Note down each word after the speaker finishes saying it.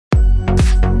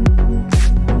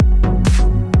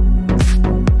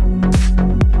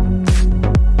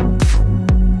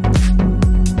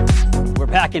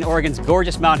back in Oregon's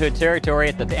gorgeous Mount Hood territory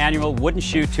at the annual Wooden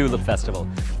Shoe Tulip Festival.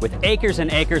 With acres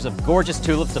and acres of gorgeous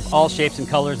tulips of all shapes and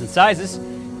colors and sizes,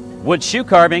 wood shoe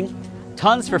carving,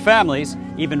 tons for families,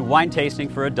 even wine tasting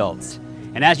for adults.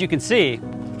 And as you can see,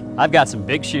 I've got some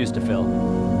big shoes to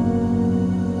fill.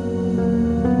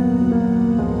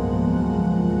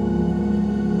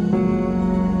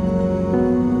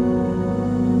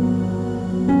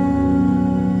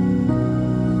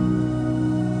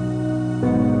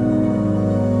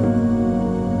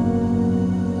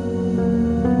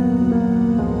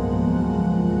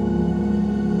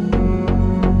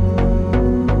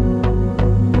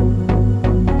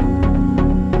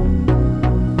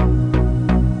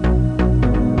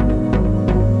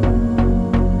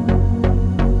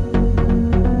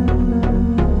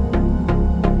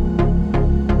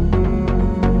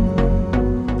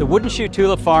 The Wooden Shoe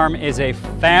Tulip Farm is a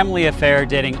family affair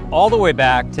dating all the way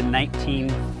back to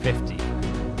 1950.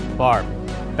 Barb,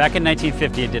 back in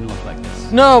 1950 it didn't look like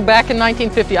this. No, back in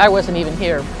 1950 I wasn't even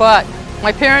here, but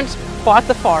my parents bought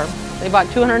the farm. They bought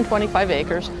 225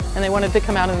 acres and they wanted to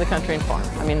come out in the country and farm.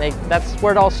 I mean, that's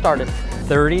where it all started.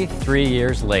 33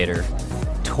 years later,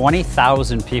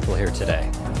 20,000 people here today.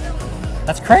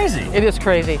 That's crazy. It is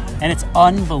crazy. And it's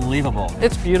unbelievable.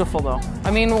 It's beautiful though. I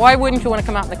mean, why wouldn't you want to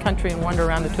come out in the country and wander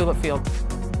around the tulip field?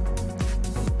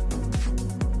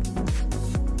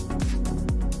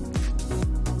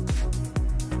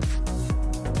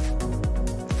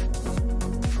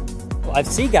 Well, I've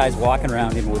seen guys walking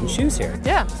around in wooden shoes here.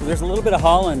 Yeah. So there's a little bit of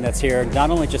Holland that's here,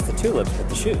 not only just the tulips, but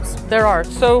the shoes. There are.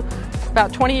 So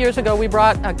about 20 years ago, we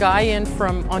brought a guy in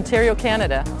from Ontario,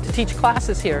 Canada to teach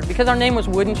classes here. Because our name was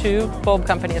Wooden Shoe Bulb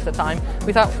Company at the time,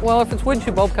 we thought, well, if it's Wooden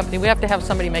Shoe Bulb Company, we have to have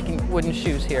somebody making wooden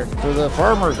shoes here. To the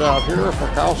farmers out here, if a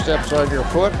cow steps on your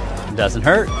foot, Doesn't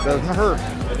hurt. doesn't hurt.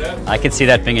 I can see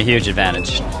that being a huge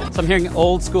advantage. So I'm hearing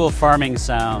old school farming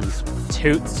sounds,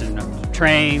 toots and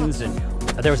trains, and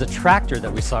there was a tractor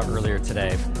that we saw earlier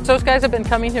today. So those guys have been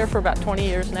coming here for about 20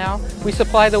 years now. We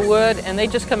supply the wood and they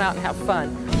just come out and have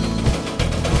fun.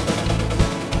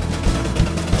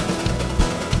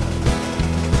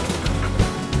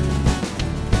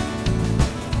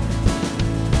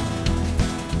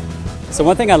 So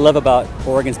one thing I love about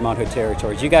Oregon's Mount Hood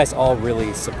territory is you guys all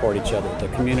really support each other. The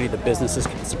community, the businesses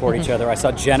support each other. I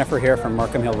saw Jennifer here from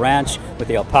Markham Hill Ranch with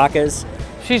the alpacas.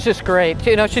 She's just great.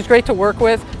 You know, she's great to work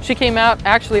with. She came out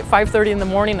actually at 5:30 in the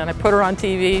morning and I put her on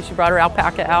TV. She brought her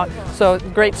alpaca out. So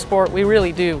great sport. We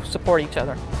really do support each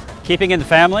other. Keeping in the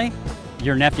family,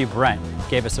 your nephew Brent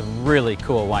gave us a really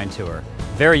cool wine tour.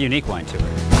 Very unique wine tour.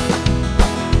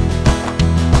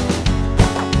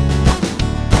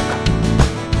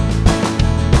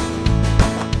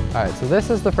 All right, so this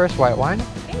is the first white wine.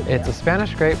 It's a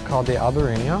Spanish grape called the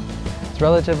Albarino. It's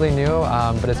relatively new,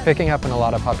 but it's picking up in a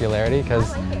lot of popularity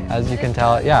because, as you can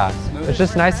tell, yeah, it's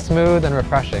just nice, smooth, and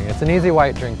refreshing. It's an easy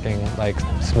white drinking, like,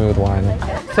 smooth wine.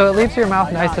 So it leaves your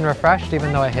mouth nice and refreshed,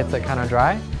 even though it hits it kind of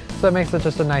dry. So it makes it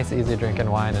just a nice, easy drinking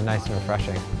wine and nice and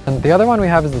refreshing. And the other one we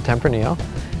have is the Tempranillo.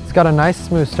 It's got a nice,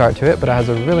 smooth start to it, but it has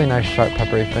a really nice, sharp,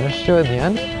 peppery finish to it at the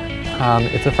end.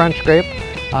 It's a French grape.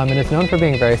 And it's known for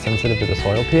being very sensitive to the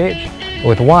soil pH.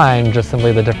 With wine, just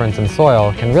simply the difference in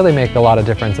soil can really make a lot of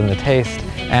difference in the taste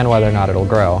and whether or not it'll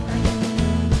grow.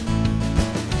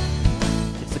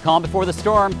 It's the calm before the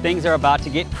storm. Things are about to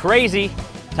get crazy.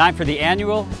 Time for the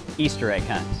annual Easter egg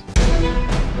hunt.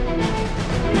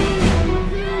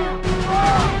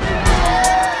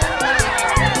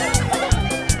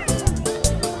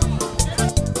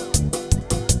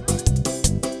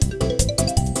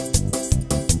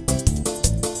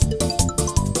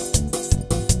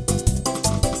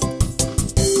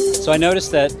 So I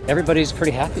noticed that everybody's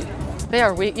pretty happy. They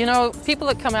are. You know, people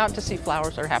that come out to see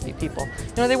flowers are happy people.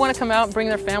 You know, they want to come out and bring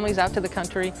their families out to the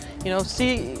country, you know,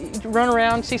 run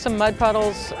around, see some mud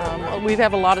puddles. We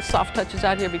have a lot of soft touches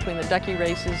out here between the ducky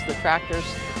races, the tractors,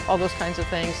 all those kinds of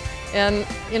things. And,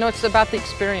 you know, it's about the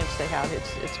experience they have.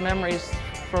 It's memories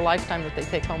for a lifetime that they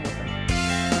take home with them.